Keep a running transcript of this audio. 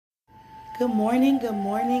Good morning, good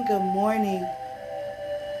morning, good morning.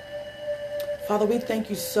 Father, we thank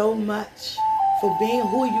you so much for being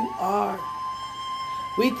who you are.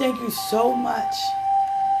 We thank you so much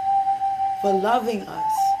for loving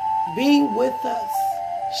us, being with us,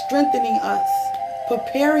 strengthening us,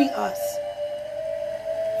 preparing us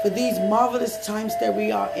for these marvelous times that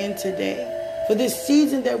we are in today, for this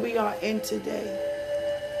season that we are in today.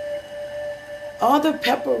 All the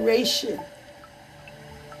preparation,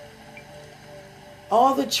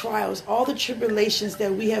 all the trials, all the tribulations that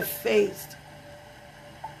we have faced,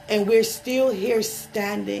 and we're still here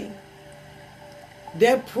standing.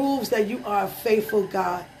 That proves that you are a faithful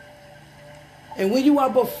God. And when you are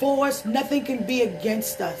before us, nothing can be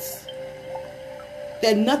against us.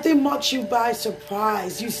 That nothing marks you by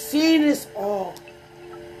surprise. You've seen this all.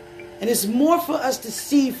 And it's more for us to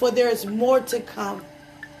see, for there is more to come.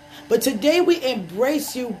 But today we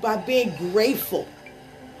embrace you by being grateful.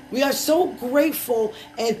 We are so grateful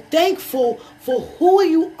and thankful for who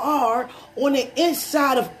you are on the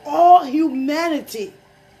inside of all humanity.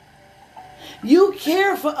 You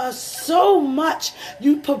care for us so much.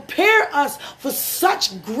 You prepare us for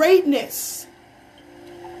such greatness.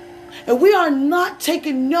 And we are not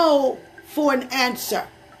taking no for an answer.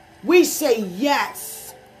 We say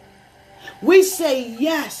yes. We say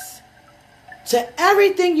yes to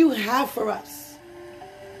everything you have for us.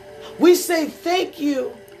 We say thank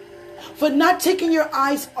you for not taking your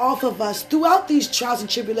eyes off of us throughout these trials and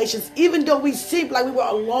tribulations. Even though we seemed like we were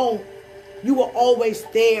alone, you were always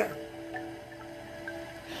there.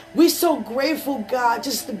 We're so grateful, God,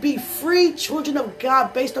 just to be free children of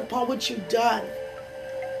God based upon what you've done.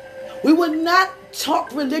 We will not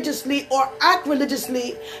talk religiously or act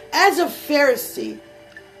religiously as a Pharisee.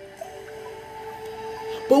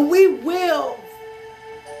 But we will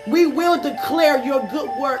declare your good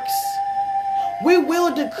works. We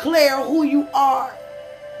will declare who you are.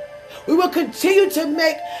 We will continue to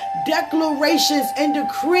make declarations and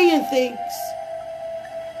decreeing things.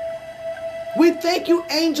 We thank you,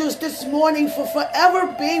 angels, this morning for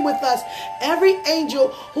forever being with us. Every angel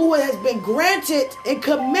who has been granted and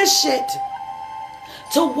commissioned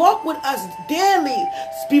to walk with us daily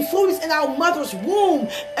before we was in our mother's womb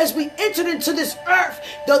as we entered into this earth.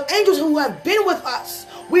 The angels who have been with us,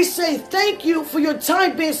 we say thank you for your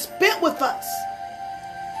time being spent with us,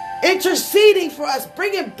 interceding for us,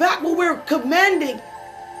 bringing back what we're commanding,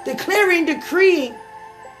 declaring, decreeing.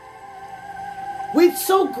 We're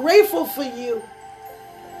so grateful for you.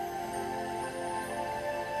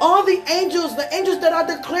 All the angels that are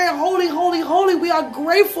declaring holy, holy, holy, we are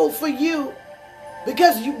grateful for you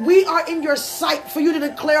because we are in your sight for you to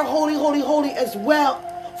declare holy, holy, holy as well.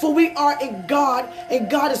 For we are in God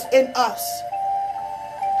and God is in us.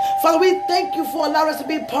 Father, we thank you for allowing us to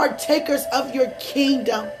be partakers of your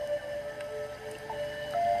kingdom.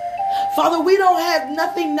 Father, we don't have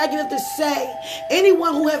nothing negative to say.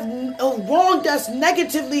 Anyone who have wronged us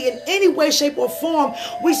negatively in any way, shape, or form,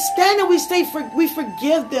 we stand and we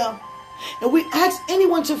forgive them. And we ask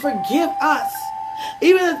anyone to forgive us.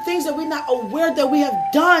 Even the things that we're not aware that we have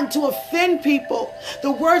done to offend people.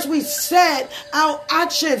 The words we said, our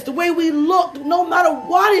actions, the way we look, no matter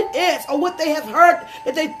what it is or what they have heard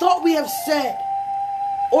that they thought we have said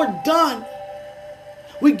or done.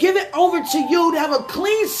 We give it over to you to have a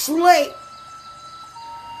clean slate.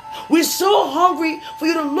 We're so hungry for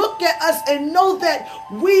you to look at us and know that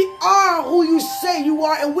we are who you say you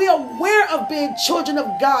are, and we are aware of being children of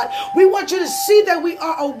God. We want you to see that we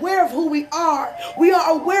are aware of who we are. We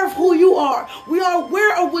are aware of who you are. We are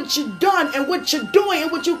aware of what you've done and what you're doing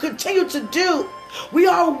and what you continue to do. We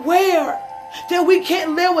are aware that we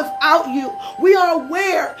can't live without you. We are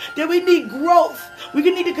aware that we need growth. We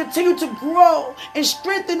need to continue to grow and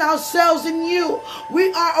strengthen ourselves in you.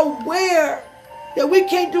 We are aware that we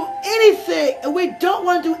can't do anything and we don't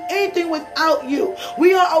want to do anything without you.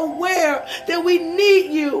 We are aware that we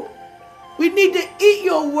need you. We need to eat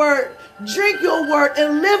your word, drink your word,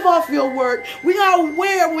 and live off your word. We are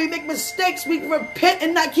aware when we make mistakes, we repent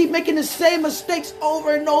and not keep making the same mistakes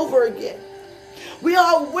over and over again. We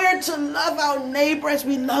are aware to love our neighbor as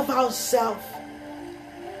we love ourselves.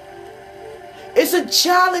 It's a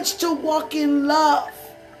challenge to walk in love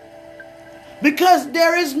because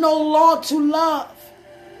there is no law to love.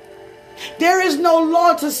 There is no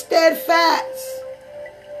law to stand fast.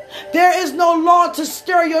 There is no law to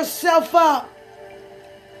stir yourself up.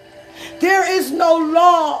 There is no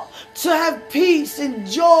law to have peace and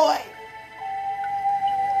joy.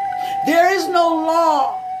 There is no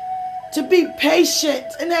law to be patient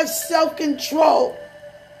and have self-control.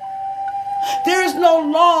 There is no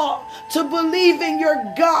law to believe in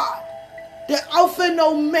your God, the Alpha and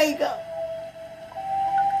Omega,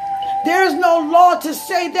 There is no law to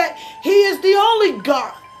say that he is the only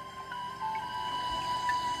God.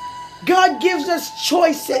 God gives us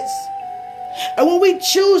choices. And when we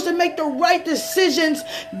choose to make the right decisions,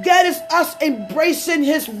 that is us embracing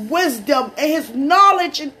his wisdom and his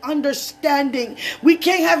knowledge and understanding. We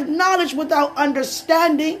can't have knowledge without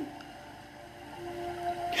understanding.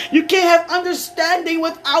 You can't have understanding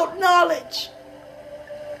without knowledge.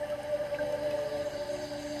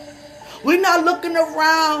 We're not looking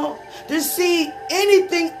around to see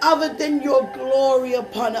anything other than your glory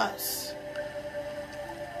upon us.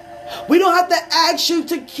 We don't have to ask you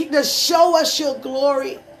to show us your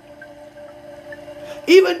glory.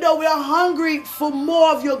 Even though we are hungry for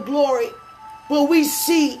more of your glory. But we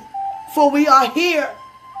see, for we are here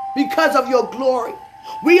because of your glory.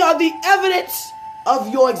 We are the evidence of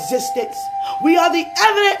your existence. We are the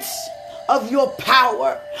evidence of your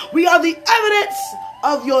power. We are the evidence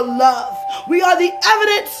of your love. We are the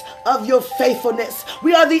evidence of your faithfulness.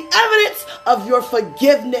 We are the evidence of your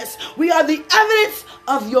forgiveness. We are the evidence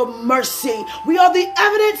of your mercy. We are the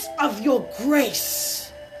evidence of your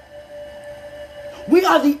grace. We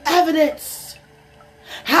are the evidence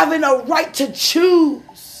having a right to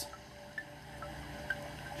choose.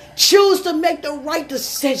 Choose to make the right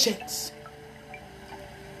decisions.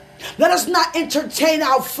 Let us not entertain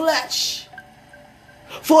our flesh,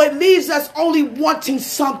 for it leaves us only wanting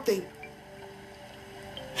something.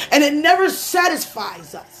 And it never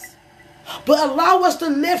satisfies us. But allow us to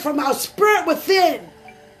live from our spirit within.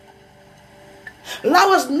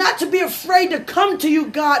 Allow us not to be afraid to come to you,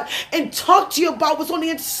 God, and talk to you about what's on the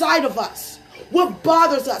inside of us. What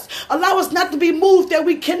bothers us. Allow us not to be moved that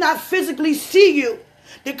we cannot physically see you.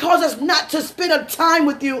 That cause us not to spend a time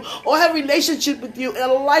with you or have a relationship with you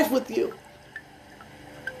and a life with you.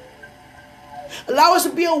 Allow us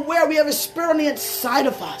to be aware we have a spirit on the inside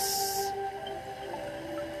of us.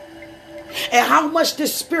 And how much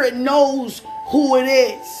this spirit knows who it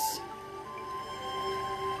is.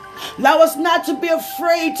 Allow us not to be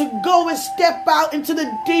afraid to go and step out into the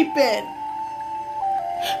deep end.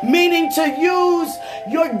 Meaning to use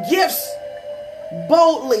your gifts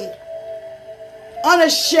boldly,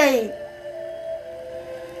 unashamed.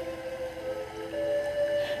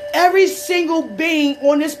 Every single being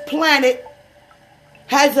on this planet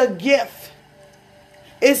has a gift.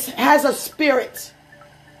 It has a spirit.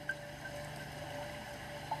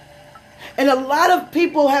 And a lot of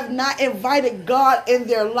people have not invited God in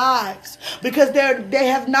their lives because they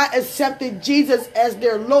have not accepted Jesus as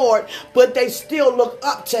their Lord, but they still look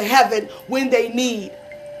up to heaven when they need.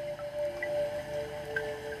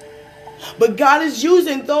 But God is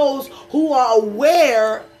using those who are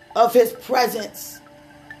aware of his presence,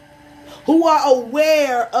 who are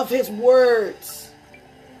aware of his words.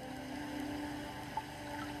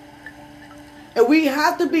 And we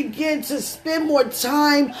have to begin to spend more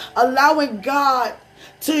time allowing God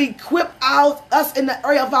to equip us in the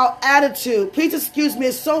area of our attitude. Please excuse me,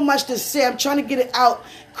 it's so much to say. I'm trying to get it out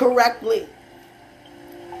correctly.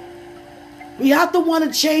 We have to want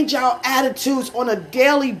to change our attitudes on a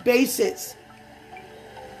daily basis.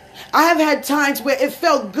 I have had times where it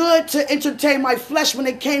felt good to entertain my flesh when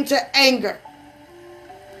it came to anger.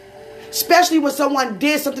 Especially when someone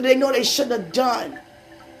did something they know they shouldn't have done.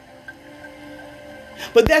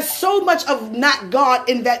 But there's so much of not God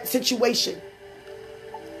in that situation.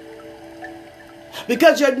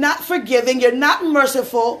 Because you're not forgiving, you're not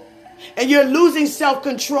merciful, and you're losing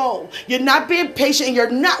self-control. You're not being patient, and you're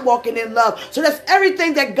not walking in love. So that's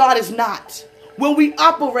everything that God is not. When we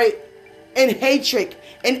operate in hatred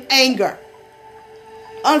and anger,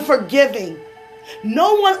 unforgiving,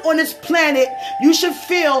 no one on this planet you should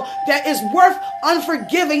feel that it's worth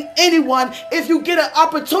unforgiving anyone if you get an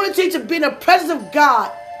opportunity to be in the presence of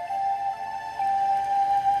God.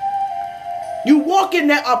 You walk in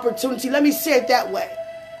that opportunity. Let me say it that way.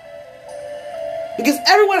 Because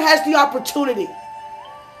everyone has the opportunity.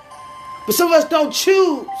 But some of us don't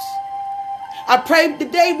choose. I pray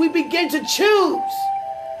today we begin to choose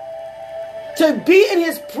to be in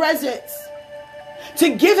his presence. To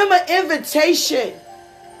give him an invitation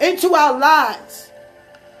into our lives.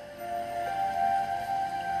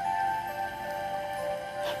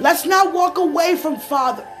 Let's not walk away from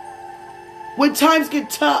Father when times get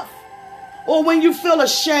tough or when you feel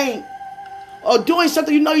ashamed or doing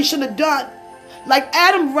something you know you shouldn't have done. Like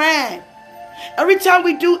Adam ran. Every time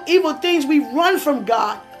we do evil things, we run from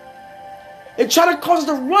God. And try to cause us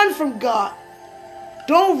to run from God.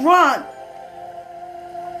 Don't run.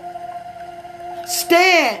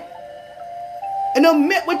 Stand and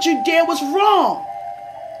admit what you did was wrong.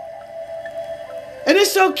 And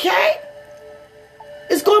it's okay.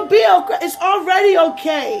 It's going to be okay. It's already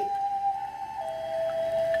okay.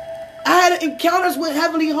 had encounters with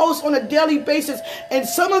heavenly hosts on a daily basis. And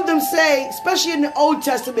some of them say, especially in the Old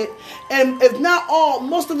Testament, and if not all,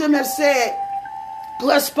 most of them have said, who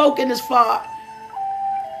have spoken this far,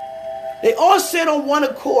 they all said on one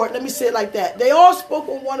accord, let me say it like that. They all spoke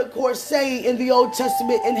on one accord, saying in the Old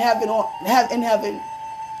Testament, in heaven,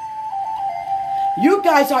 you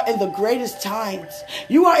guys are in the greatest times.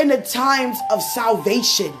 You are in the times of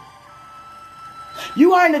salvation.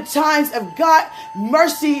 You are in the times of God.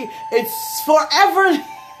 Mercy is forever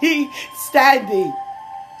standing.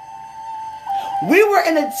 We were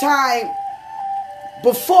in a time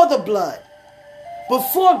before the blood,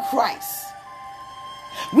 before Christ.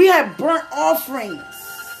 We had burnt offerings.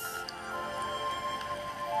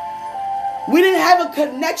 We didn't have a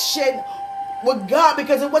connection with God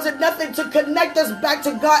because there wasn't nothing to connect us back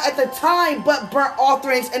to God at the time but burnt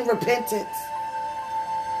offerings and repentance.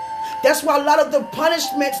 That's why a lot of the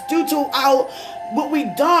punishments due to what we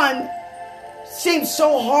done seem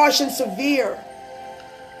so harsh and severe.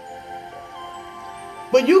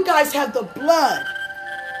 But you guys have the blood.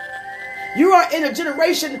 You are in a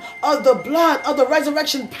generation of the blood, of the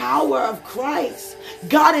resurrection power of Christ.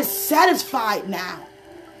 God is satisfied now.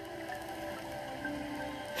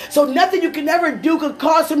 So nothing you can ever do could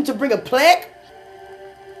cause him to bring a plague,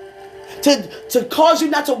 to cause you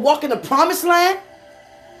not to walk in the promised land,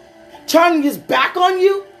 turning his back on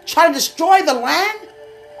you, trying to destroy the land.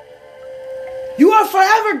 You are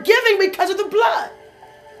forever giving because of the blood.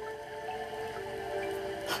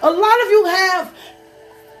 A lot of you have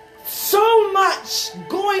so much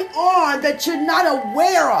going on that you're not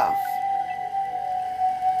aware of.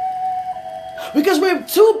 Because we're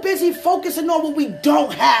too busy focusing on what we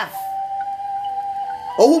don't have.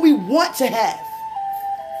 Or what we want to have.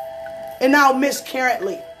 And now miss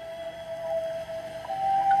currently.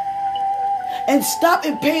 And stop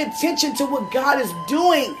and pay attention to what God is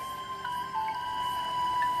doing.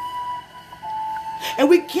 And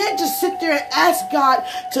we can't just sit there and ask God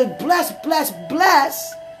to bless, bless,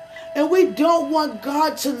 bless. And we don't want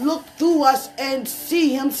God to look through us and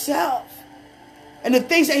see himself. And the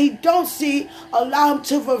things that he don't see, allow him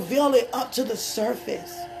to reveal it up to the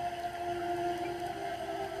surface.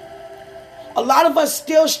 A lot of us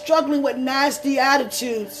still struggling with nasty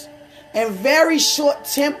attitudes and very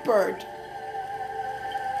short-tempered.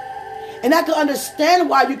 And I can understand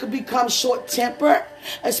why you could become short-tempered,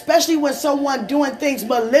 especially when someone doing things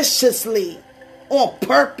maliciously, on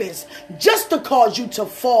purpose, just to cause you to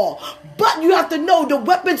fall. But you have to know the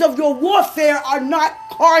weapons of your warfare are not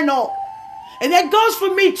carnal. And that goes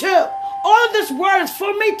for me too. All of this word is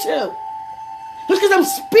for me too. Just because I'm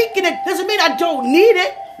speaking it doesn't mean I don't need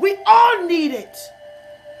it. We all need it.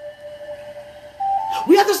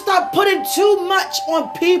 We have to stop putting too much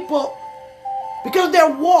on people because of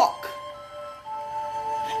their walk.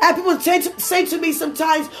 And people say to me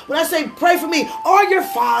sometimes when I say pray for me, oh, you're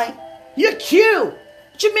fine. You're cute.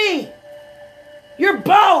 What you mean? You're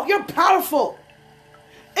bold. You're powerful.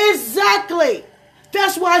 Exactly.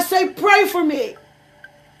 That's why I say pray for me.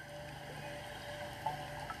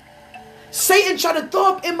 Satan tried to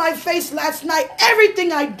throw up in my face last night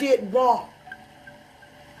everything I did wrong.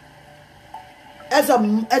 As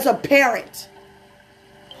a parent.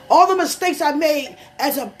 All the mistakes I made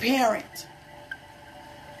as a parent.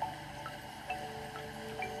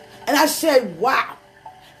 And I said, wow.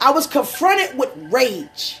 I was confronted with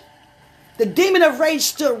rage. The demon of rage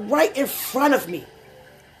stood right in front of me.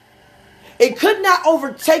 It could not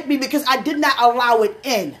overtake me because I did not allow it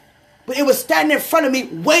in. But it was standing in front of me,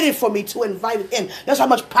 waiting for me to invite it in. That's how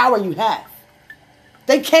much power you have.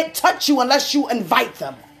 They can't touch you unless you invite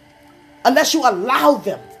them. Unless you allow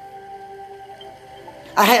them.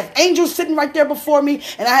 I have angels sitting right there before me,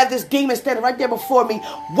 and I have this demon standing right there before me,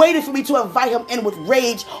 waiting for me to invite him in with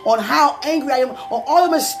rage on how angry I am, on all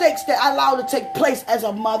the mistakes that I allowed to take place as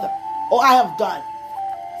a mother, or I have done.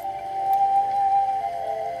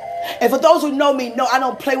 And for those who know me, know I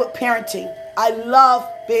don't play with parenting. I love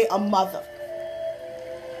being a mother.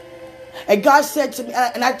 And God said to me,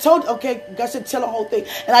 and I told, okay, God said tell the whole thing.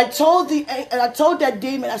 And I told that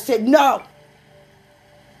demon, I said, no.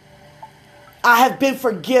 I have been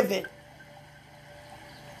forgiven.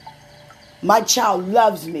 My child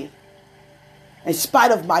loves me in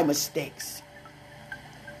spite of my mistakes.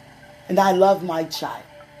 And I love my child.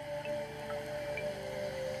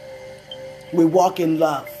 We walk in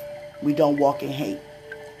love. We don't walk in hate.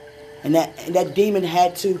 And that demon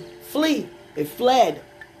had to flee. It fled.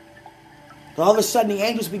 But all of a sudden the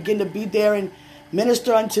angels begin to be there and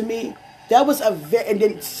minister unto me. That was and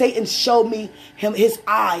then Satan showed me his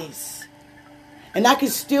eyes. And I can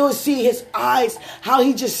still see his eyes, how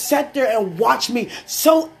he just sat there and watched me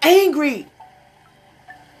so angry,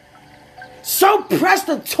 so pressed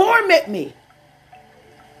to torment me,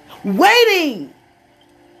 waiting.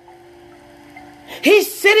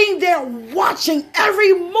 He's sitting there watching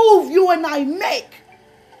every move you and I make,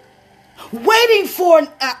 waiting for an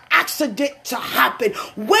accident to happen,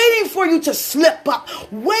 waiting for you to slip up,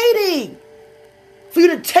 waiting for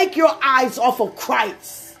you to take your eyes off of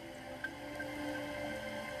Christ.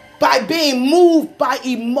 By being moved by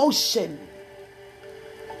emotion.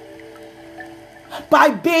 By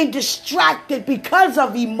being distracted because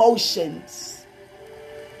of emotions.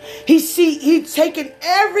 He's taken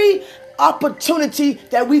every opportunity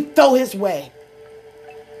that we throw his way.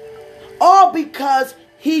 All because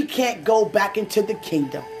he can't go back into the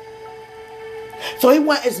kingdom. So he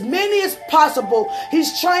wants as many as possible.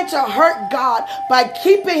 He's trying to hurt God by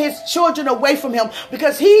keeping his children away from him,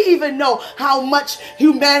 because he even knows how much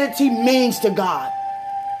humanity means to God.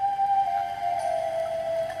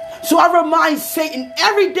 So I remind Satan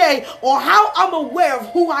every day on how I'm aware of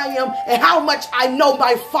who I am and how much I know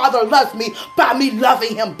my Father loves me by me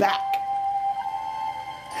loving him back.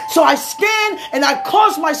 So I stand and I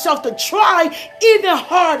cause myself to try even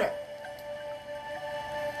harder.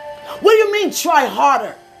 What do you mean try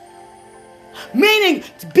harder? Meaning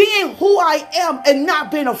being who I am and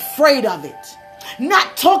not being afraid of it.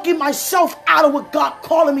 Not talking myself out of what God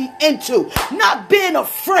calling me into. Not being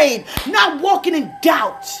afraid. Not walking in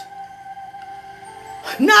doubt.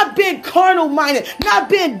 Not being carnal-minded. Not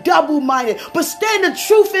being double-minded. But staring the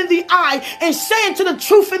truth in the eye and saying to the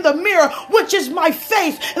truth in the mirror, which is my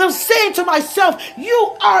faith. And I'm saying to myself,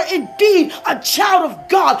 you are indeed a child of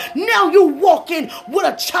God. Now you walk in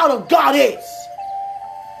what a child of God is.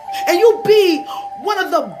 And you be one of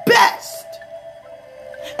the best.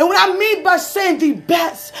 And what I mean by saying the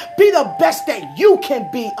best, be the best that you can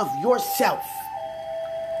be of yourself.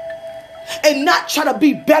 And not try to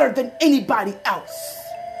be better than anybody else.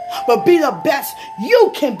 But be the best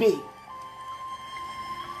you can be.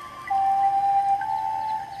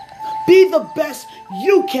 Be the best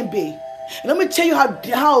you can be. And let me tell you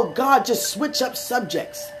how God just switched up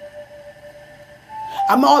subjects.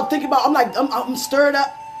 I'm all thinking about, I'm stirred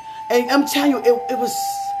up. And I'm telling you, it was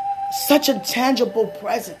such a tangible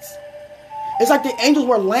presence. It's like the angels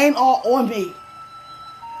were laying all on me.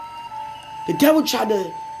 The devil tried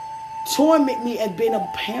to torment me and being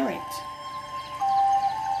a parent.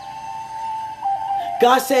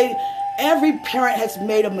 God said every parent has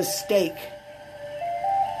made a mistake.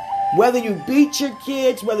 Whether you beat your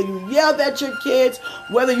kids, whether you yelled at your kids,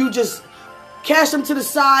 whether you just cash them to the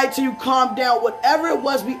side till you calm down, whatever it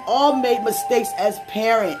was, we all made mistakes as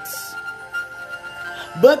parents.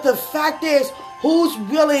 But the fact is, who's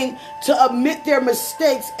willing to admit their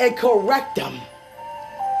mistakes and correct them?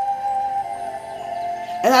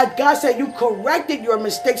 And God said, you corrected your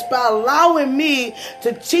mistakes by allowing me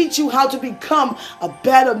to teach you how to become a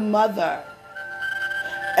better mother.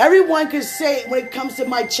 Everyone can say, when it comes to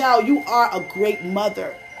my child, you are a great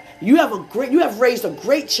mother. You have raised a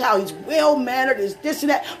great child. He's well-mannered, is this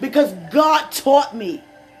and that, because God taught me.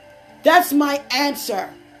 That's my answer.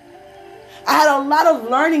 I had a lot of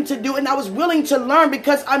learning to do, and I was willing to learn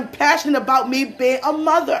because I'm passionate about me being a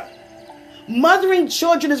mother. Mothering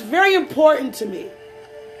children is very important to me.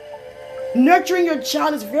 Nurturing your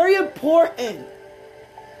child is very important.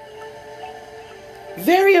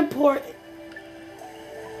 Very important.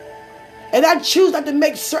 And I choose not to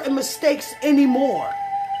make certain mistakes anymore.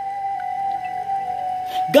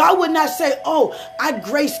 God would not say, oh, I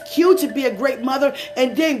grace Q to be a great mother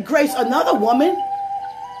and then grace another woman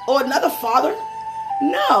or another father.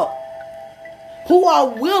 No. Who are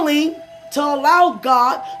willing to allow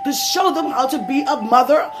God to show them how to be a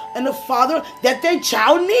mother and a father that their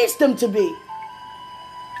child needs them to be.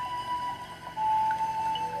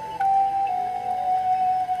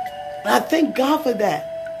 And I thank God for that.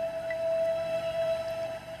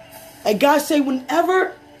 And God said,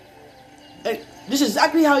 whenever, and this is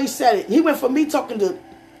exactly how he said it. He went from me talking to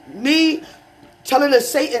me, telling to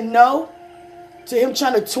Satan no, to him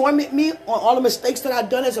trying to torment me on all the mistakes that I've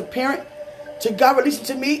done as a parent, to God releasing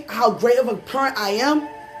to me how great of a parent I am.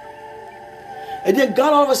 And then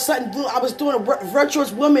God all of a sudden, I was doing a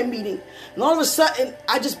virtuous women meeting. And all of a sudden,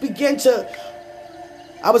 I just began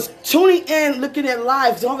I was tuning in, looking at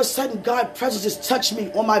live. And all of a sudden, God's presence just touched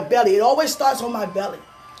me on my belly. It always starts on my belly.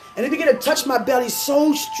 And it began to touch my belly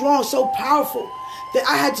so strong, so powerful, that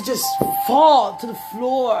I had to just fall to the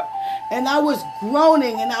floor. And I was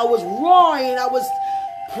groaning, and I was roaring, and I was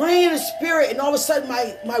praying in the spirit. And all of a sudden,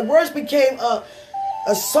 my words became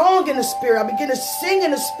a song in the spirit. I began to sing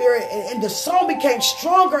in the spirit, and the song became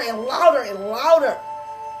stronger and louder and louder.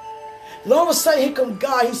 And all of a sudden, here comes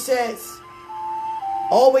God. He says,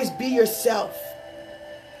 always be yourself.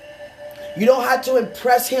 You don't have to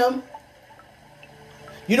impress him.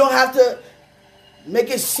 You don't have to make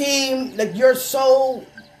it seem like you're so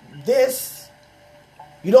this.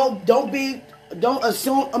 You don't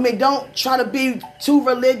try to be too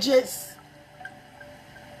religious.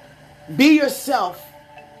 Be yourself.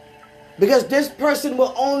 Because this person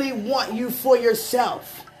will only want you for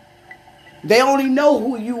yourself. They only know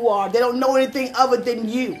who you are. They don't know anything other than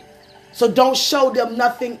you. So don't show them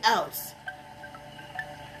nothing else.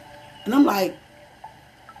 And I'm like,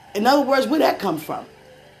 in other words, where'd that come from?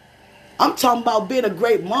 I'm talking about being a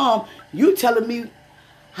great mom. You telling me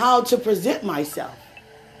how to present myself.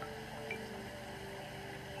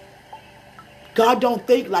 God don't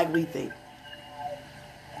think like we think.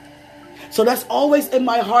 So that's always in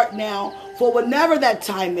my heart now for whenever that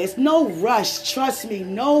time is. No rush. Trust me,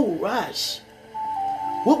 no rush.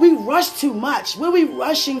 Will we rush too much? What are we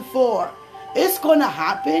rushing for? It's going to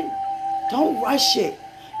happen. Don't rush it.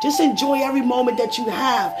 Just enjoy every moment that you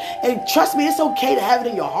have. And trust me, it's okay to have it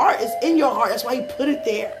in your heart. It's in your heart. That's why he put it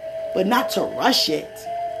there. But not to rush it.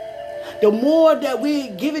 The more that we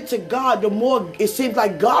give it to God, the more it seems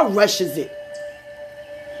like God rushes it.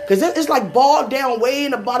 Because it's like balled down way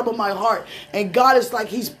in the bottom of my heart. And God is like,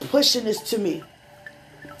 he's pushing this to me.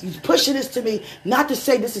 He's pushing this to me, not to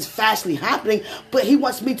say this is fastly happening, but he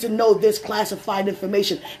wants me to know this classified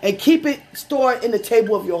information and keep it stored in the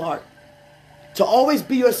table of your heart. To always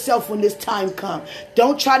be yourself when this time comes.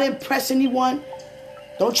 Don't try to impress anyone.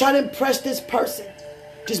 Don't try to impress this person.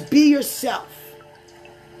 Just be yourself.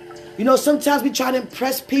 You know, sometimes we try to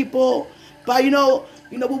impress people by, you know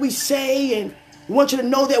what we say, and we want you to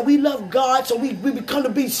know that we love God, so we become to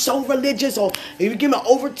be so religious, or if you give me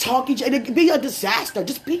over talking, and it can be a disaster.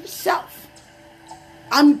 Just be yourself.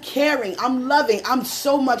 I'm caring. I'm loving. I'm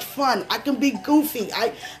so much fun. I can be goofy.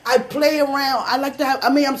 I play around. I like to have,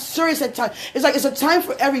 I'm serious at times. It's like it's a time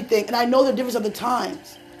for everything, and I know the difference of the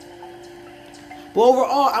times. But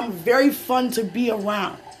overall, I'm very fun to be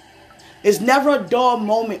around. It's never a dull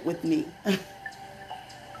moment with me.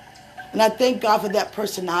 And I thank God for that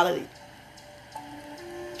personality.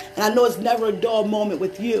 And I know it's never a dull moment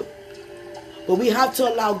with you. But we have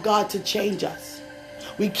to allow God to change us.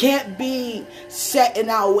 We can't be set in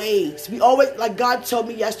our ways. We always, like God told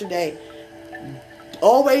me yesterday,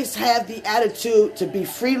 always have the attitude to be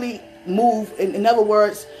freely moved. In other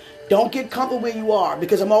words, don't get comfortable where you are,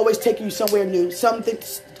 because I'm always taking you somewhere new.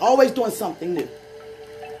 Always doing something new.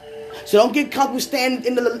 So don't get comfortable standing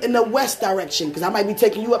in the west direction, because I might be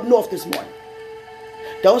taking you up north this morning.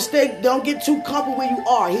 Don't get too comfortable where you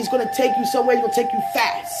are. He's going to take you somewhere. He's going to take you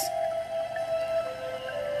fast.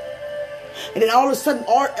 And then all of a sudden,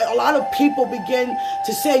 a lot of people begin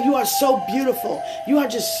to say, you are so beautiful. You are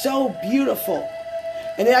just so beautiful.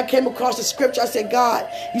 And then I came across the scripture. I said, God,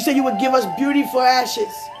 you said you would give us beauty for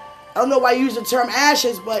ashes. I don't know why you use the term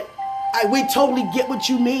ashes, but we totally get what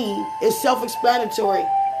you mean. It's self-explanatory.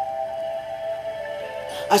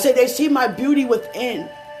 I said, they see my beauty within.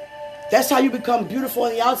 That's how you become beautiful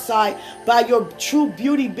on the outside, by your true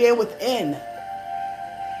beauty being within.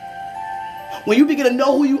 When you begin to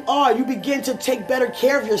know who you are, you begin to take better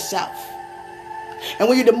care of yourself.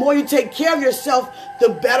 And the more you take care of yourself, the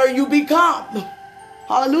better you become.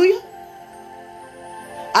 Hallelujah.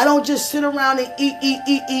 I don't just sit around and eat,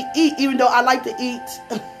 even though I like to eat.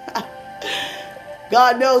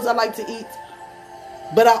 God knows I like to eat.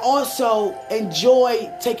 But I also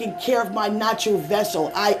enjoy taking care of my natural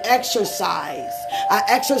vessel. I exercise. I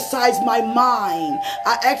exercise my mind.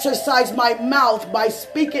 I exercise my mouth by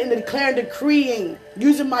speaking and declaring, decreeing,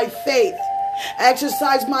 using my faith. I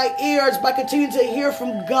exercise my ears by continuing to hear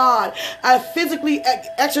from God. I physically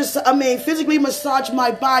massage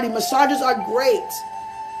my body. Massages are great.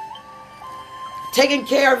 Taking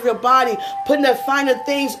care of your body, putting the finer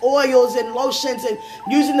things, oils and lotions, and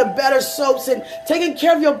using the better soaps, and taking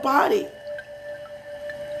care of your body.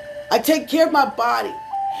 I take care of my body.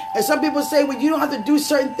 And some people say, well, you don't have to do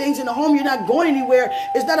certain things in the home. You're not going anywhere.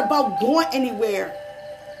 It's not about going anywhere.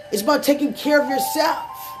 It's about taking care of yourself.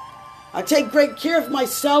 I take great care of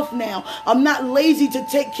myself now. I'm not lazy to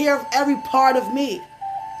take care of every part of me.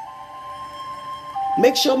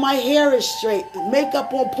 Make sure my hair is straight.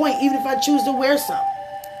 Makeup on point, even if I choose to wear some.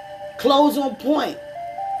 Clothes on point.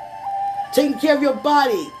 Taking care of your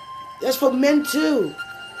body. That's for men too.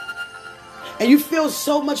 And you feel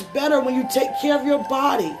so much better when you take care of your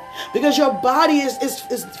body. Because your body is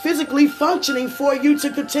physically functioning for you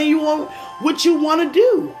to continue on what you want to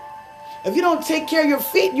do. If you don't take care of your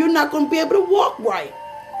feet, you're not going to be able to walk right.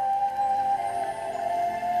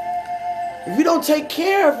 If you don't take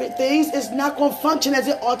care of things, it's not going to function as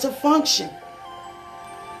it ought to function.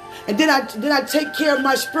 And then I take care of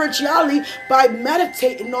my spirituality by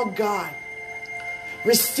meditating on God,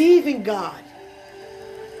 receiving God.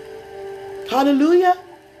 Hallelujah.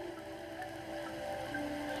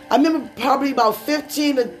 I remember probably about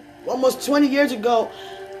 15 to almost 20 years ago,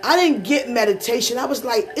 I didn't get meditation. I was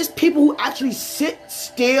like, it's people who actually sit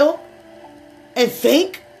still and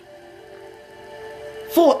think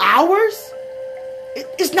for hours.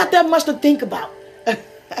 It's not that much to think about.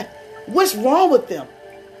 What's wrong with them?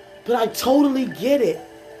 But I totally get it.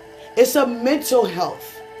 It's a mental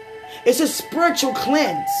health. It's a spiritual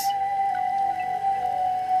cleanse.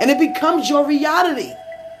 And it becomes your reality.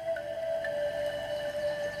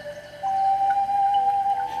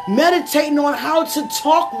 Meditating on how to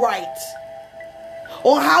talk right.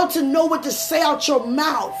 On how to know what to say out your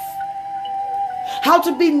mouth. How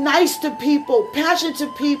to be nice to people, passionate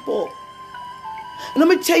to people. And let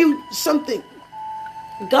me tell you something.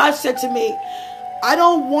 God said to me, I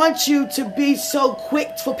don't want you to be so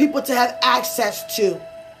quick for people to have access to.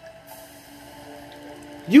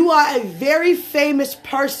 You are a very famous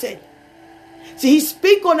person. See, he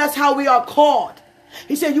speaks on us how we are called.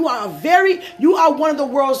 He said, you are one of the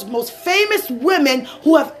world's most famous women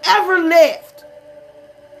who have ever lived.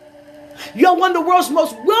 You're one of the world's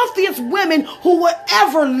most wealthiest women who will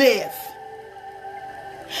ever live.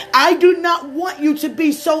 I do not want you to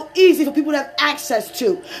be so easy for people to have access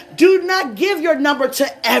to. Do not give your number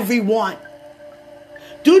to everyone.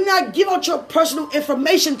 Do not give out your personal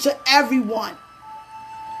information to everyone.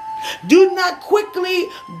 Do not quickly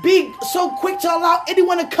be so quick to allow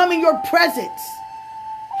anyone to come in your presence.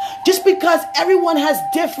 Just because everyone has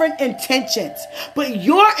different intentions. But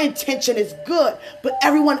your intention is good. But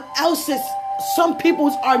everyone else's, some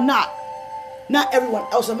people's are not. Not everyone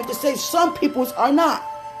else. I meant to say some people's are not.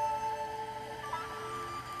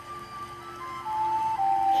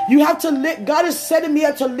 You have to live. God is setting me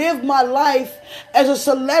up to live my life as a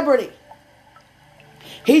celebrity.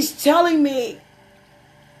 He's telling me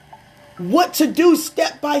what to do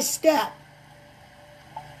step by step.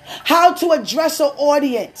 How to address an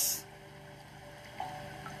audience.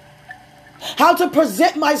 How to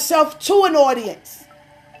present myself to an audience.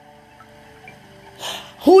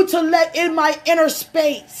 Who to let in my inner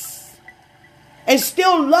space. And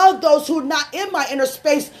still love those who are not in my inner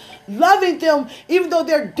space. Loving them even though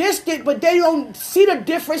they're distant, but they don't see the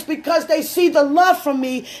difference because they see the love from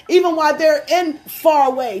me even while they're in far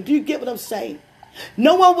away. Do you get what I'm saying?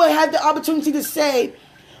 No one will have the opportunity to say,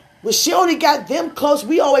 well, she only got them close.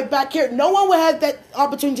 We all the way back here. No one will have that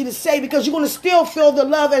opportunity to say because you're going to still feel the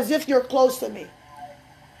love as if you're close to me.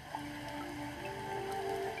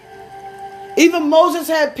 Even Moses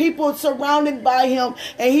had people surrounded by him,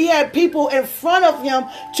 and he had people in front of him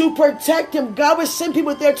to protect him. God would send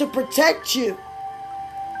people there to protect you.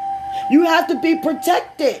 You have to be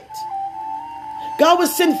protected. God would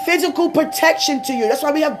send physical protection to you. That's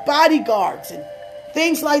why we have bodyguards and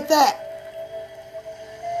things like that.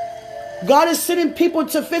 God is sending people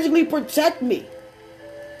to physically protect me.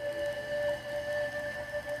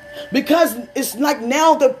 Because it's like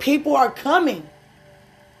now the people are coming.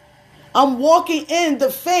 I'm walking in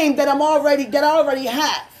the fame that I already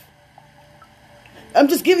have. I'm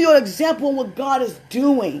just giving you an example of what God is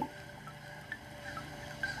doing.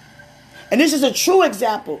 And this is a true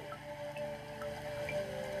example.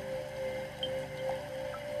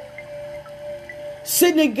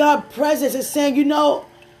 Sitting in God's presence and saying, you know,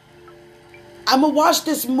 I'm going to watch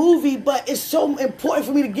this movie, but it's so important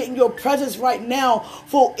for me to get in your presence right now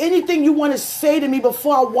for anything you want to say to me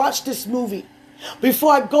before I watch this movie.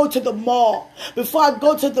 Before I go to the mall, before I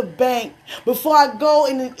go to the bank, before I go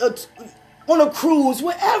on a cruise,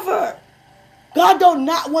 wherever. God don't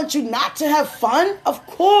not want you not to have fun, of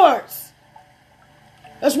course.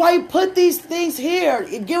 That's why He put these things here,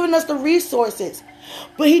 giving us the resources.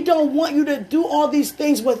 But He don't want you to do all these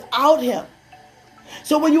things without Him.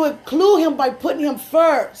 So when you include Him by putting Him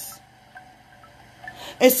first,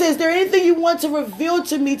 and says, is there anything you want to reveal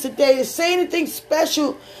to me today? Is say anything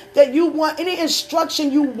special that you want, any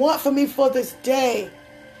instruction you want from me for this day?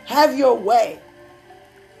 Have your way.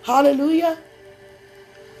 Hallelujah.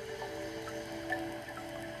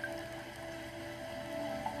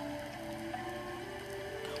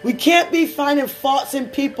 We can't be finding faults in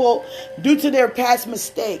people due to their past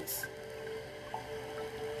mistakes.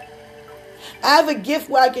 I have a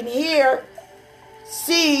gift where I can hear,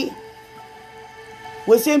 see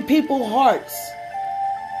what's in people's hearts.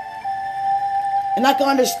 And I can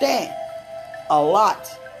understand a lot.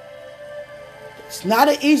 It's not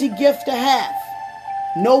an easy gift to have.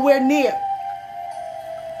 Nowhere near.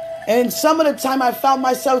 And some of the time I found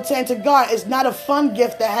myself saying to God, it's not a fun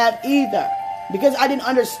gift to have either. Because I didn't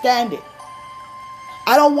understand it.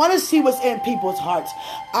 I don't want to see what's in people's hearts.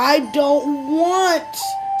 I don't want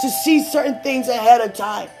to see certain things ahead of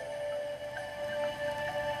time.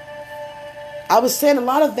 I was saying a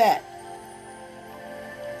lot of that.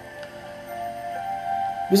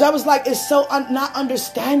 Because I was like, it's so not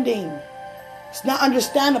understanding. It's not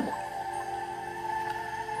understandable.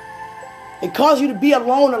 It causes you to be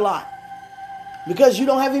alone a lot. Because you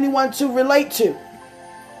don't have anyone to relate to.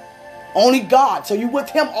 Only God. So you're with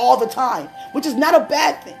Him all the time. Which is not a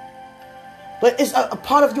bad thing. But it's a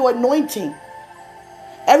part of your anointing.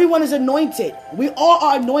 Everyone is anointed. We all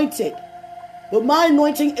are anointed. But my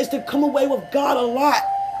anointing is to come away with God a lot.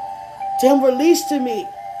 To Him release to me.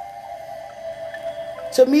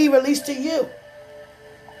 To me, release to you.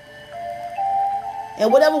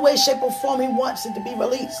 In whatever way, shape, or form He wants it to be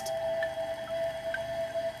released.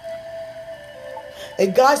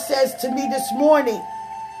 And God says to me this morning,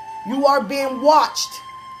 you are being watched.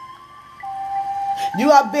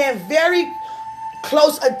 You are being very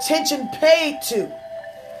close attention paid to.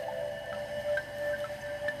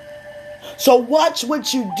 So watch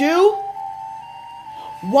what you do.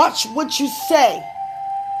 Watch what you say.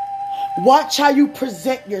 Watch how you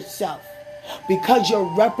present yourself. Because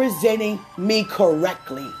you're representing me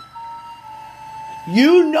correctly.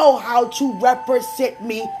 You know how to represent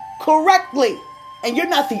me correctly. And you're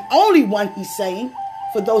not the only one, He's saying.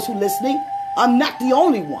 For those who are listening, I'm not the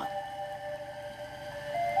only one.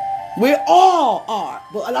 We all are.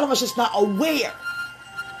 But a lot of us just not aware.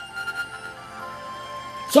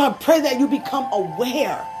 So I pray that you become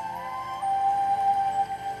aware.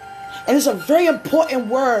 And it's a very important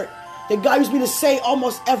word that God used me to say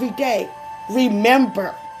almost every day.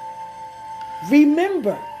 Remember.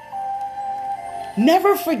 Remember.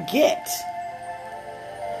 Never forget.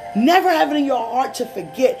 Never have it in your heart to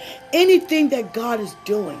forget anything that God is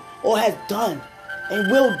doing or has done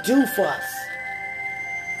and will do for us.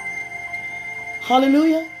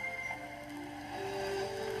 Hallelujah.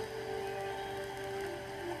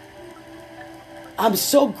 I'm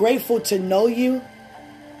so grateful to know you.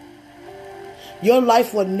 Your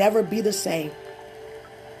life will never be the same.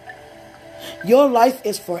 Your life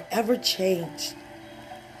is forever changed.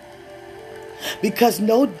 Because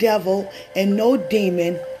no devil and no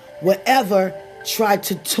demon will ever try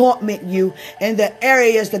to torment you in the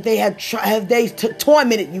areas that they have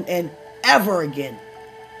tormented you in ever again.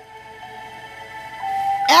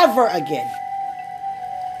 Ever again.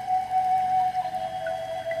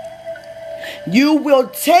 You will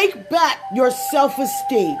take back your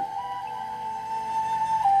self-esteem.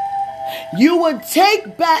 You will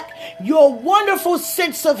take back your wonderful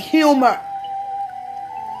sense of humor.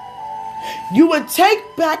 You will take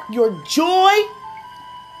back your joy.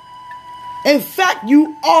 In fact,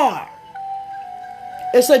 you are.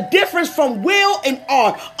 It's a difference from will and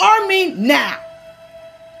are. Are mean now.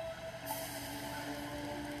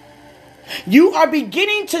 You are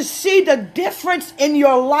beginning to see the difference in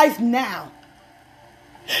your life now.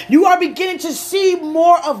 You are beginning to see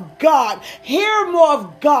more of God, hear more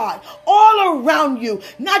of God all around you,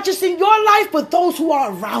 not just in your life, but those who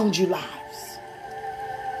are around you lives.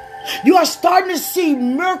 You are starting to see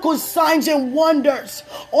miracles, signs, and wonders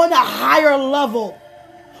on a higher level,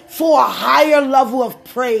 for a higher level of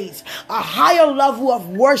praise, a higher level of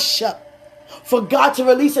worship, for God to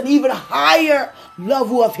release an even higher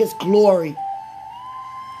level of His glory.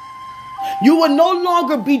 You will no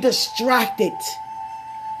longer be distracted.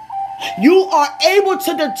 You are able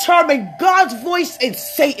to determine God's voice and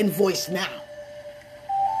Satan's voice now.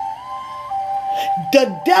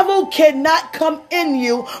 The devil cannot come in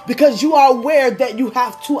you because you are aware that you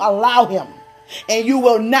have to allow him. And you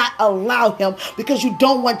will not allow him because you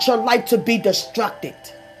don't want your life to be destructed.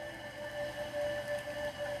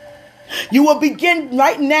 You will begin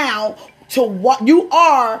right now to what you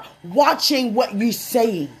are watching what you're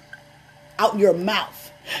saying out your mouth.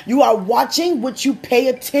 You are watching what you pay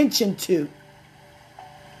attention to.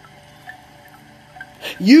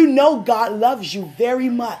 You know God loves you very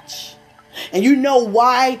much. And you know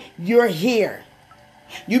why you're here.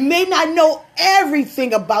 You may not know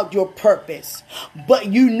everything about your purpose, but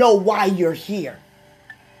you know why you're here.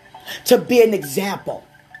 To be an example.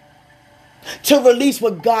 To release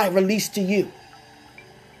what God released to you.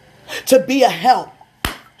 To be a help.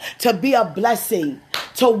 To be a blessing.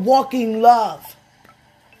 To walk in love.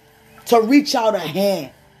 To reach out a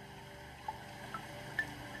hand.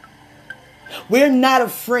 We're not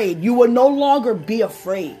afraid. You will no longer be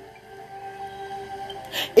afraid.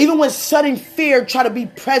 Even when sudden fear tried to be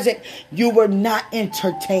present, you will not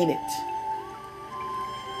entertain it.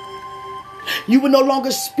 You will no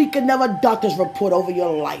longer speak another doctor's report over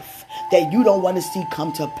your life that you don't want to see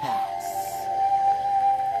come to pass.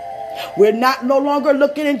 We're not no longer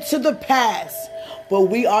looking into the past, but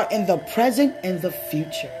we are in the present and the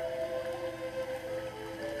future.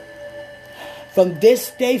 From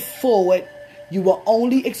this day forward, you will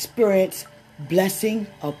only experience blessing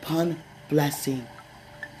upon blessing.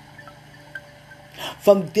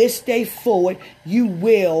 From this day forward, you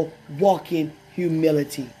will walk in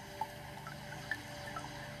humility.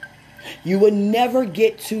 You will never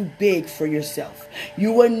get too big for yourself.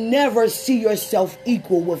 You will never see yourself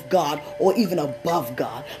equal with God or even above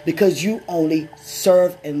God, because you only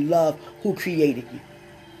serve and love who created you.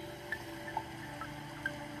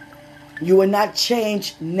 You will not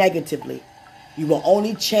change negatively. You will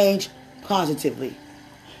only change positively.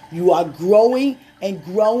 You are growing and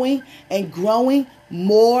growing and growing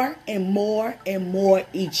more and more and more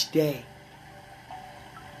each day.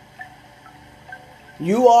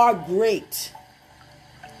 You are great,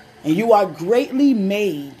 and you are greatly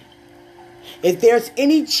made. If there's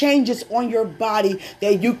any changes on your body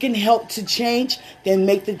that you can help to change, then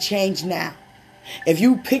make the change now. If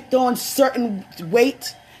you picked on certain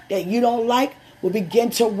weight that you don't like, will begin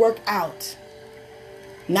to work out.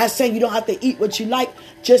 Not saying you don't have to eat what you like,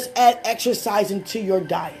 just add exercise into your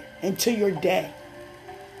diet, into your day.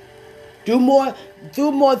 Do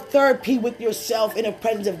more therapy with yourself in the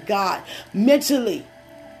presence of God, mentally,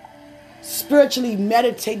 spiritually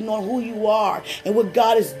meditating on who you are and what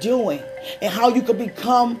God is doing and how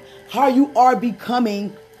you are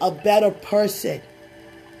becoming a better person.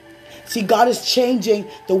 See, God is changing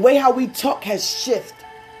the way how we talk has shifted.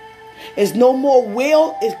 It's no more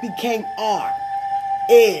will, it became are.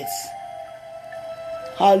 Is.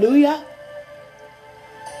 Hallelujah.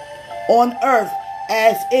 On earth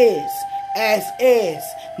as is,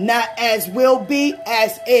 not as will be,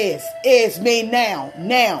 as is. Is mean now,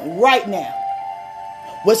 right now.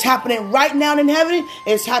 What's happening right now in heaven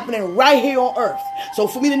is happening right here on earth. So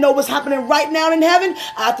for me to know what's happening right now in heaven,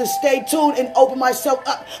 I have to stay tuned and open myself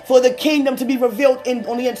up for the kingdom to be revealed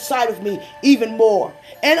on the inside of me even more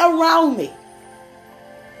and around me.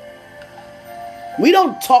 We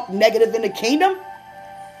don't talk negative in the kingdom.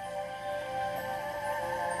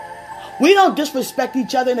 We don't disrespect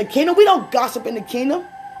each other in the kingdom. We don't gossip in the kingdom.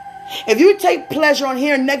 If you take pleasure on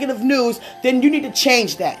hearing negative news, then you need to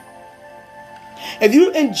change that. If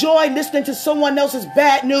you enjoy listening to someone else's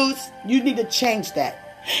bad news, you need to change that.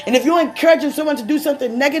 And if you're encouraging someone to do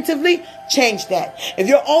something negatively, change that. If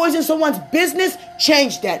you're always in someone's business,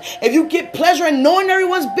 change that. If you get pleasure in knowing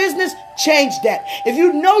everyone's business, change that. If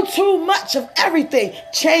you know too much of everything,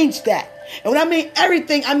 change that. And when I mean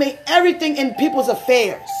everything in people's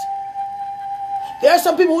affairs. There are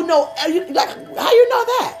some people who know, like, how you know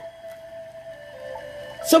that?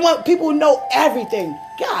 People who know everything.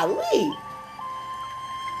 Golly.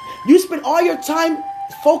 You spend all your time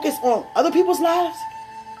focused on other people's lives.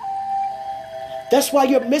 That's why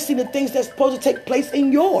you're missing the things that's supposed to take place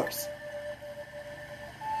in yours.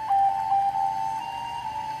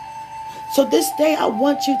 So this day, I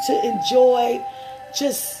want you to enjoy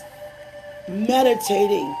just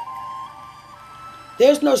meditating.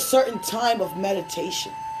 There's no certain time of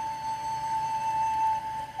meditation.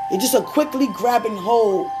 It's just a quickly grabbing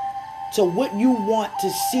hold to what you want to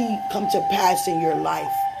see come to pass in your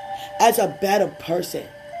life as a better person.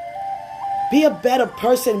 Be a better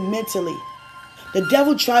person mentally. The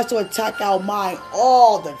devil tries to attack our mind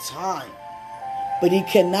all the time, but he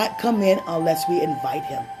cannot come in unless we invite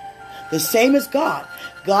him. The same as God.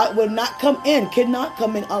 God will not come in, cannot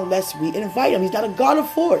come in unless we invite him. He's not a God of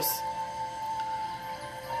force.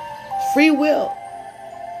 Free will.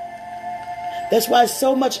 That's why it's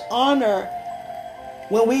so much honor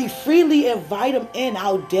when we freely invite him in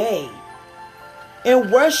our day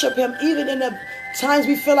and worship him even in the times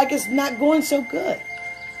we feel like it's not going so good.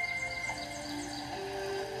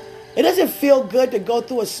 It doesn't feel good to go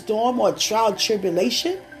through a storm or a trial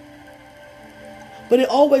tribulation, but it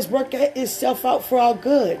always works itself out for our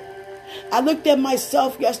good. I looked at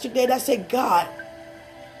myself yesterday and I said, God,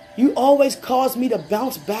 you always cause me to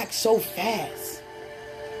bounce back so fast,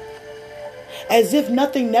 as if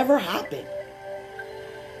nothing never happened.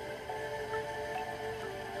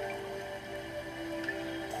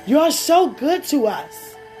 You are so good to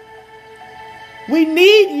us. We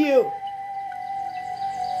need you.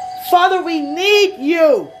 Father, we need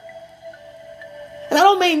you. And I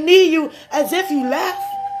don't mean need you as if you left.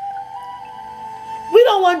 We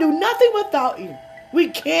don't want to do nothing without you. We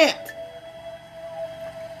can't.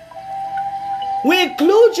 We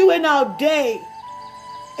include you in our day,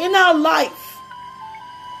 in our life.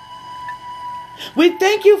 We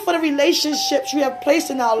thank you for the relationships you have placed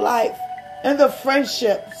in our life and the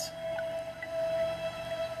friendships.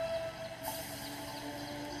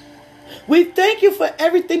 We thank you for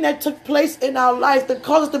everything that took place in our lives that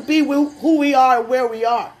caused us to be who we are and where we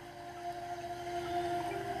are.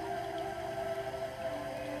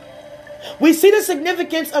 We see the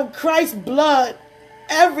significance of Christ's blood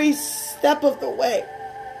every step of the way.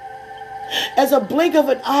 As a blink of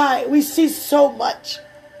an eye, we see so much.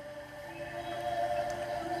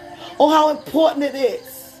 Oh, how important it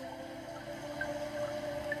is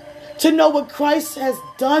to know what Christ has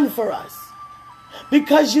done for us.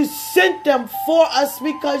 Because you sent them for us,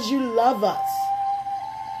 because you love us.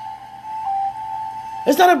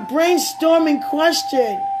 It's not a brainstorming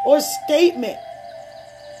question or statement.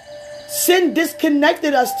 Sin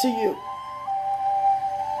disconnected us to you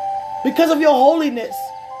because of your holiness.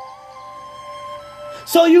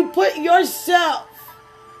 So you put yourself,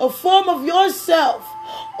 a form of yourself,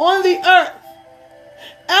 on the earth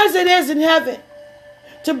as it is in heaven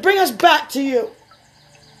to bring us back to you.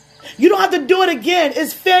 You don't have to do it again.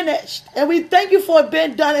 It's finished. And we thank you for it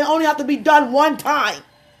being done. It only have to be done one time.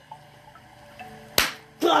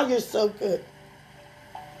 God, you're so good.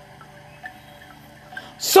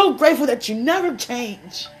 So grateful that you never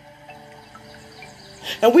change.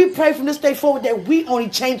 And we pray from this day forward that we only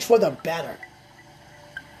change for the better.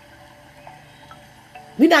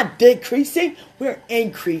 We're not decreasing. We're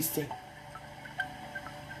increasing.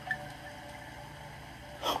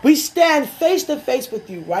 We stand face to face with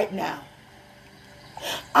you right now.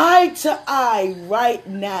 Eye to eye right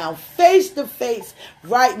now. Face to face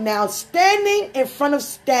right now. Standing in front of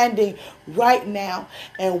standing right now.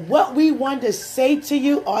 And what we want to say to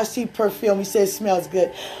you, oh, I see perfume. He says it smells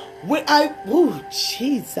good.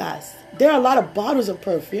 Jesus. There are a lot of bottles of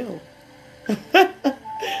perfume.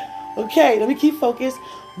 Okay, let me keep focused.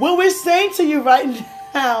 What we're saying to you right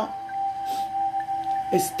now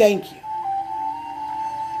is thank you.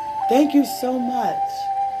 Thank you so much.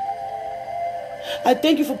 I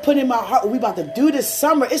thank you for putting in my heart what we about to do this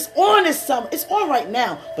summer. It's on this summer. It's on right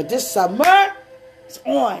now. But this summer, it's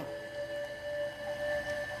on.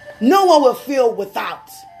 No one will feel without.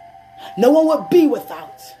 No one will be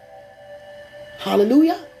without.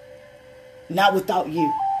 Hallelujah. Not without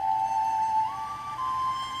you.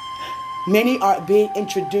 Many are being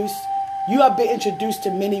introduced. You are being introduced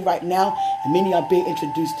to many right now. And many are being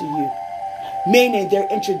introduced to you. Meaning they're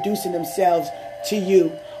introducing themselves to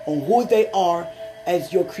you on who they are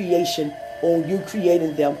as your creation, or you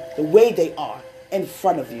creating them the way they are in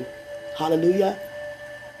front of you. Hallelujah.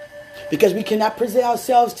 Because we cannot present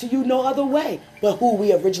ourselves to you no other way but who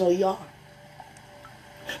we originally are.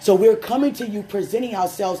 So we're coming to you, presenting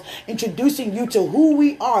ourselves, introducing you to who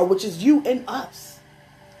we are, which is you and us.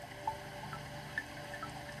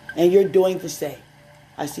 And you're doing the same.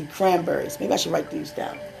 I see cranberries. Maybe I should write these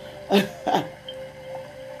down.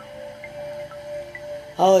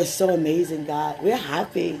 Oh, it's so amazing, God. We're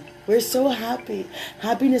happy. We're so happy.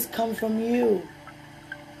 Happiness comes from you.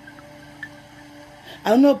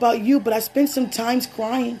 I don't know about you, but I spent some times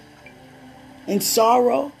crying in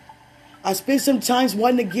sorrow. I spent some times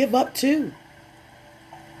wanting to give up too.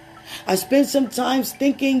 I spent some times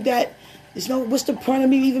thinking that, what's the point of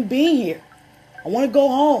me even being here? I want to go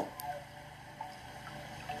home.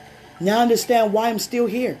 Now I understand why I'm still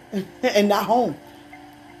here and not home.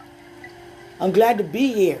 I'm glad to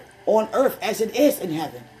be here on earth as it is in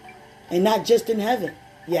heaven. And not just in heaven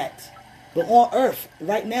yet, but on earth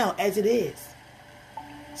right now as it is.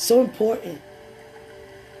 So important.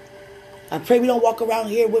 I pray we don't walk around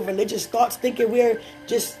here with religious thoughts thinking we're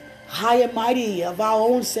just high and mighty of our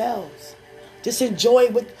own selves. Just enjoy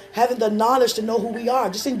with having the knowledge to know who we are.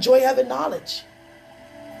 Just enjoy having knowledge.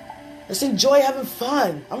 Let's enjoy having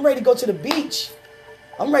fun. I'm ready to go to the beach.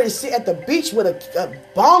 I'm ready to sit at the beach with a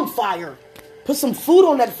bonfire. Put some food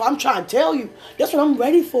on that fire. I'm trying to tell you. That's what I'm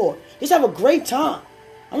ready for. Just have a great time.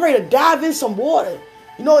 I'm ready to dive in some water.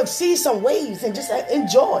 And see some waves and just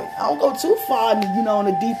enjoy. I don't go too far, on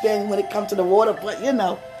the deep end when it comes to the water. But,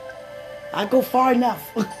 I go far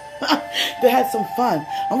enough to have some fun.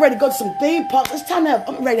 I'm ready to go to some theme parks.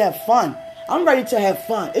 I'm ready to have fun. I'm ready to have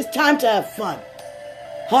fun. It's time to have fun.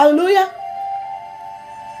 Hallelujah.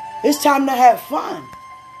 It's time to have fun.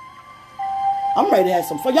 I'm ready to have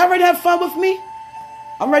some fun. Y'all ready to have fun with me?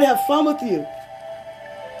 I'm ready to have fun with you.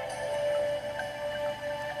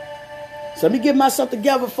 So let me get myself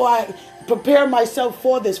together before I prepare myself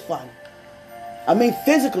for this fun. I mean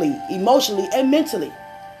physically, emotionally, and mentally.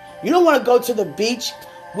 You don't want to go to the beach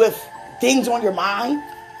with things on your mind.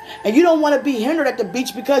 And you don't want to be hindered at the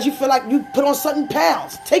beach because you feel like you put on certain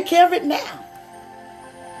pounds. Take care of it now.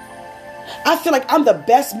 I feel like I'm the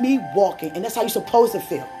best me walking. And that's how you're supposed to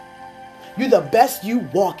feel. You're the best you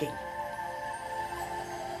walking.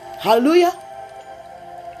 Hallelujah.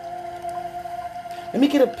 Let me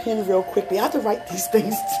get a pen real quickly. I have to write these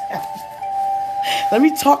things down. Let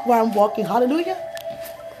me talk while I'm walking. Hallelujah.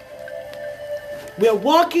 We're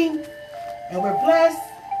walking and we're blessed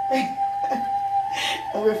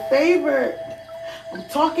and we're favored. I'm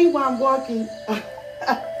talking while I'm walking.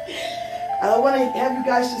 I don't want to have you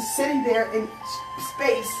guys just sitting there in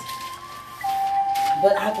space.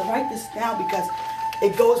 But I have to write this down because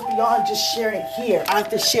it goes beyond just sharing it here. I have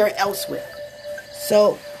to share it elsewhere.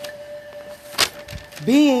 So,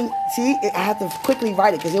 I have to quickly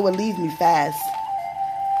write it because it would leave me fast.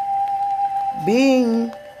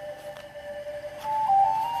 Being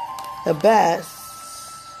the best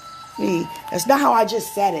me. That's not how I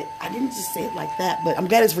just said it. I didn't just say it like that, but I'm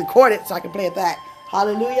glad it's recorded so I can play it back.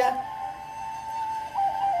 Hallelujah.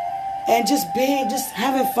 And just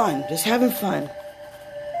having fun. Just having fun.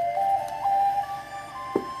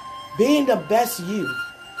 Being the best you.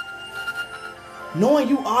 Knowing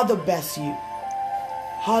you are the best you.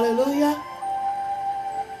 Hallelujah.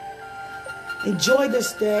 Enjoy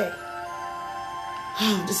this day.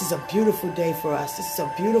 Oh, this is a beautiful day for us. This is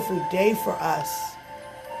a beautiful day for us.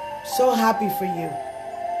 So happy for you.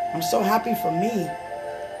 I'm so happy for me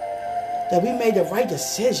that we made the right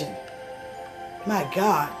decision. My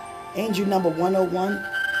God. Angel number 101.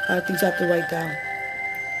 I have things I have to write down.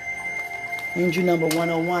 Angel number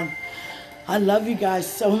 101. I love you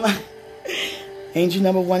guys so much. Angel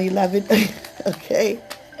number 111. Okay.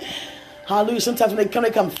 Hallelujah. Sometimes when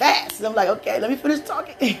they come fast. And I'm like, okay, let me finish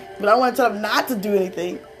talking. But I want to tell them not to do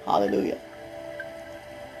anything. Hallelujah.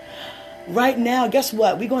 Right now, guess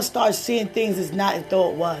what? We're going to start seeing things as not as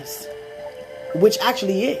though it was. Which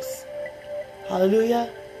actually is. Hallelujah.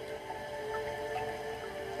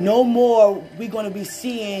 No more we're going to be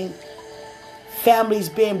seeing families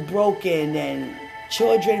being broken and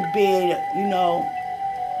children being,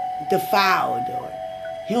 defiled, or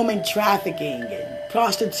human trafficking and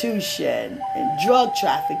prostitution and drug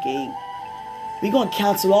trafficking. We're going to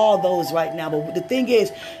cancel all those right now. But the thing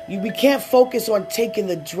is, we can't focus on taking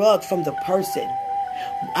the drug from the person.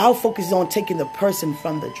 Our focus is on taking the person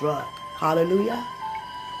from the drug. Hallelujah.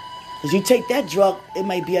 Because you take that drug, it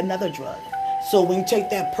might be another drug. So when you take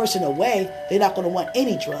that person away, they're not going to want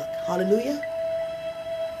any drug. Hallelujah.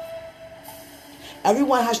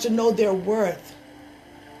 Everyone has to know their worth.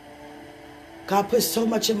 God put so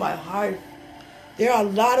much in my heart. There are a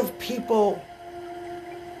lot of people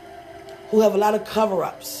who have a lot of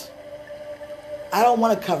cover-ups. I don't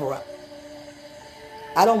want to cover up.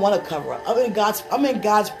 I don't want to cover up. I'm in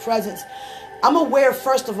God's presence. I'm aware,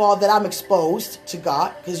 first of all, that I'm exposed to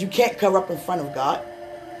God, because you can't cover up in front of God.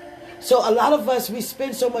 So a lot of us, we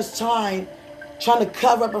spend so much time trying to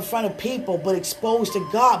cover up in front of people, but exposed to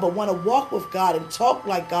God, but want to walk with God and talk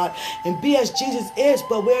like God and be as Jesus is,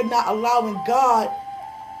 but we're not allowing God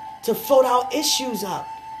to float our issues up.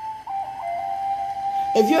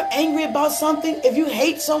 If you're angry about something, if you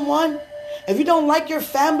hate someone, if you don't like your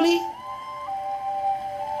family,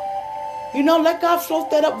 let God float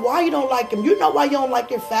that up. Why you don't like them? You know why you don't like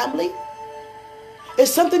your family.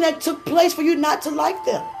 It's something that took place for you not to like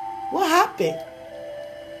them. What happened?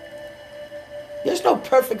 There's no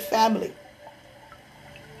perfect family.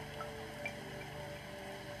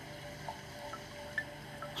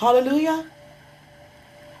 Hallelujah.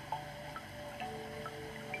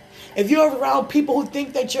 If you're around people who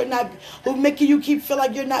think that you're not, who making you feel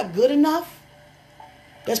like you're not good enough,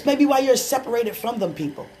 that's maybe why you're separated from them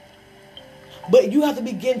people. But you have to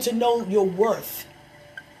begin to know your worth.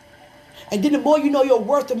 And then the more you know your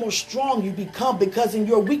worth, the more strong you become, because in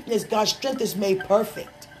your weakness, God's strength is made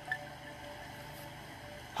perfect.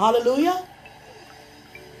 Hallelujah.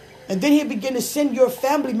 And then He'll begin to send your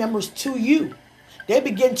family members to you. They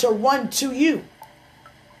begin to run to you.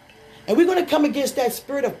 And we're going to come against that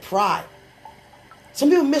spirit of pride. Some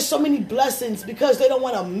people miss so many blessings because they don't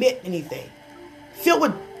want to admit anything. Filled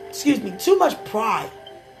with, too much pride.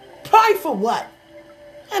 Pride for what?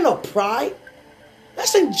 I no pride.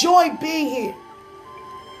 Let's enjoy being here.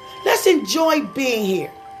 Let's enjoy being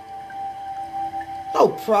here. No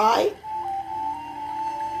pride.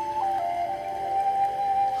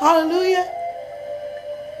 Hallelujah.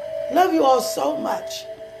 Love you all so much.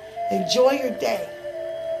 Enjoy your day.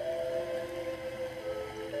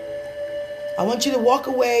 I want you to walk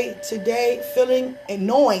away today feeling and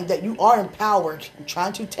knowing that you are empowered. I'm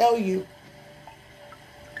trying to tell you.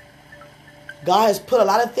 God has put a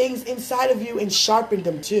lot of things inside of you and sharpened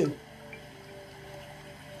them too.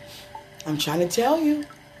 I'm trying to tell you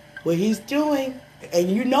what he's doing.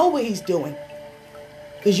 And you know what he's doing.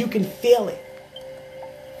 Because you can feel it.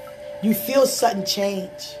 You feel sudden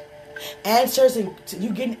change. Answers, and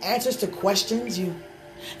you getting answers to questions. And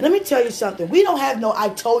let me tell you something. We don't have no I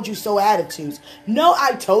told you so attitudes. No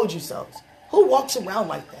I told you so. Who walks around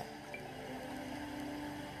like that?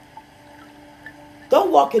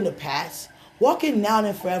 Don't walk in the past. Walk in now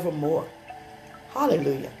and forevermore.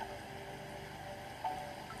 Hallelujah.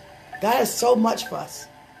 God has so much for us.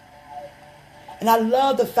 And I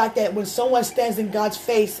love the fact that when someone stands in God's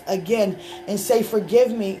face again and say,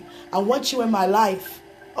 forgive me, I want you in my life.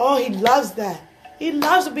 Oh, he loves that. He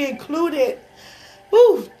loves to be included.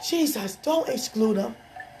 Ooh, Jesus, don't exclude him.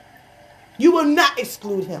 You will not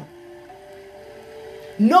exclude him.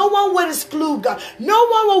 No one would exclude God. No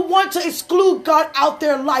one will want to exclude God out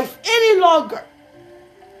their life any longer.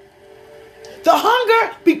 The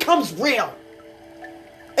hunger becomes real.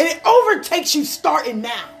 And it overtakes you starting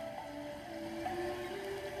now.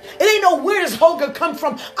 It ain't know where this hunger come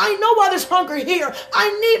from. I know why there's hunger here.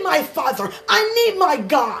 I need my Father. I need my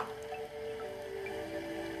God.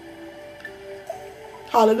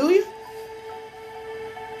 Hallelujah.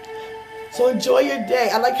 So enjoy your day.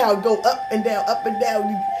 I like how it go up and down, up and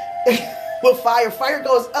down. With fire. Fire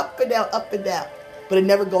goes up and down, but it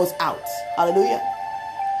never goes out. Hallelujah.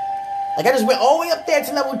 Like I just went all the way up there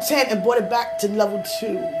to level 10 and brought it back to level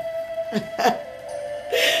 2.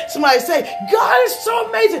 Somebody say, God is so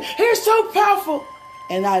amazing. He's so powerful.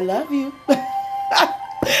 And I love you.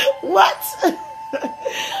 What?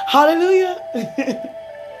 Hallelujah.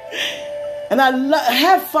 And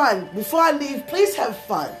have fun. Before I leave, please have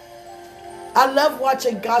fun. I love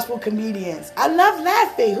watching gospel comedians. I love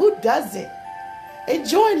laughing. Who doesn't?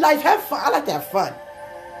 Enjoy life. Have fun. I like to have fun.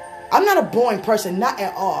 I'm not a boring person. Not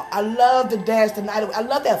at all. I love to dance the night away. I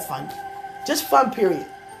love that fun. Just fun, period.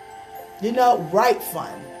 You know, right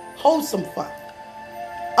fun. Wholesome fun.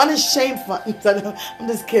 Unashamed fun. I'm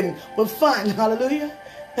just kidding. But fun. Hallelujah.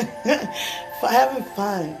 For having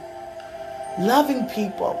fun. Loving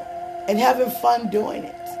people. And having fun doing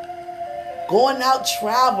it. Going out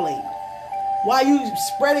traveling. While you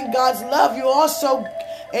spreading God's love, you're also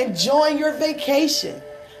enjoying your vacation.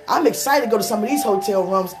 I'm excited to go to some of these hotel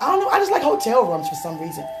rooms. I don't know. I just like hotel rooms for some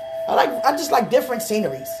reason. I just like different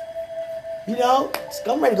sceneries. You know,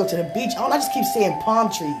 I'm ready to go to the beach. I just keep seeing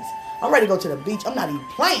palm trees. I'm ready to go to the beach. I'm not even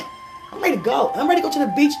playing. I'm ready to go. I'm ready to go to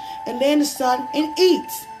the beach and lay in the sun and eat.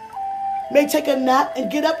 Maybe take a nap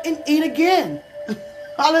and get up and eat again.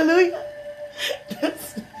 Hallelujah.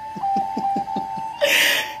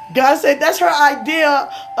 God said that's her idea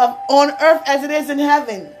of on earth as it is in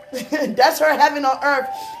heaven. That's her heaven on earth.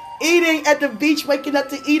 Eating at the beach, waking up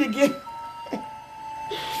to eat again.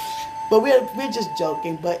 But we're just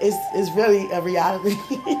joking, but it's really a reality.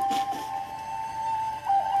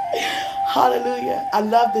 Hallelujah. I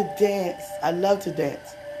love to dance. I love to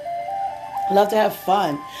dance. I love to have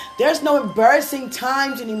fun. There's no embarrassing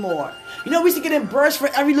times anymore. You know, we used to get embarrassed for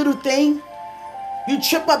every little thing. You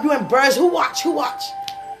trip up, you embarrassed. Who watch?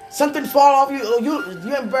 Something fall off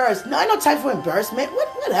you embarrassed. No, ain't no time for embarrassment.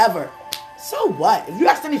 Whatever. So what? If you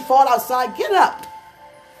accidentally fall outside, get up.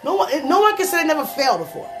 No one can say they never failed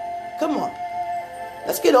before. Come on.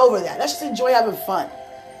 Let's get over that. Let's just enjoy having fun.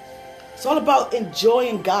 It's all about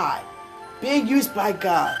enjoying God. Being used by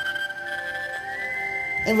God.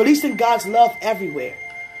 And releasing God's love everywhere.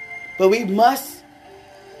 But we must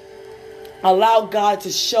allow God to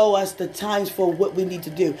show us the times for what we need to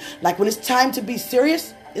do. Like when it's time to be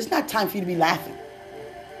serious, it's not time for you to be laughing.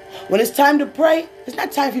 When it's time to pray, it's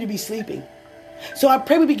not time for you to be sleeping. So I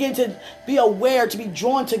pray we begin to be aware, to be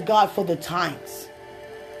drawn to God for the times.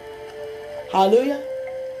 Hallelujah.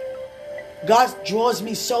 God draws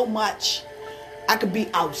me so much. I could be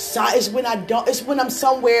outside. It's when I'm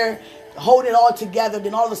somewhere holding it all together,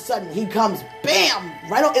 then all of a sudden he comes, bam,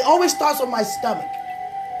 right on. It always starts on my stomach.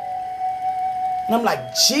 And I'm like,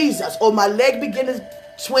 Jesus. Or my leg begin to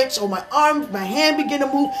twitch, or my arm, my hand begin to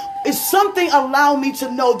move. It's something allowing me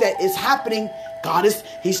to know that it's happening.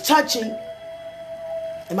 He's touching.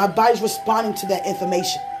 And my body's responding to that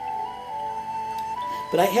information.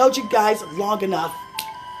 But I held you guys long enough.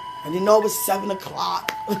 I didn't know it was 7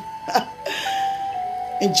 o'clock.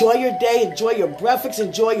 Enjoy your day. Enjoy your breakfast.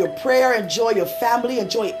 Enjoy your prayer. Enjoy your family.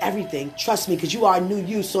 Enjoy everything. Trust me, because you are a new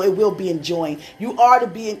you, so it will be enjoying. You are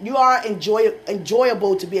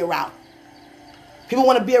enjoyable to be around. People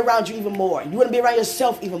want to be around you even more. You want to be around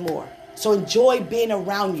yourself even more. So enjoy being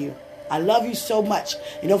around you. I love you so much.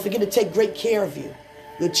 And don't forget to take great care of you.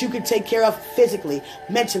 that you can take care of physically,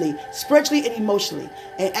 mentally, spiritually, and emotionally.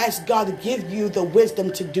 And ask God to give you the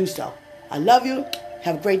wisdom to do so. I love you.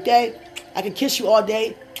 Have a great day. I can kiss you all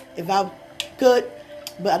day if I'm good.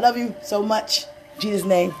 But I love you so much. In Jesus'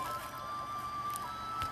 name.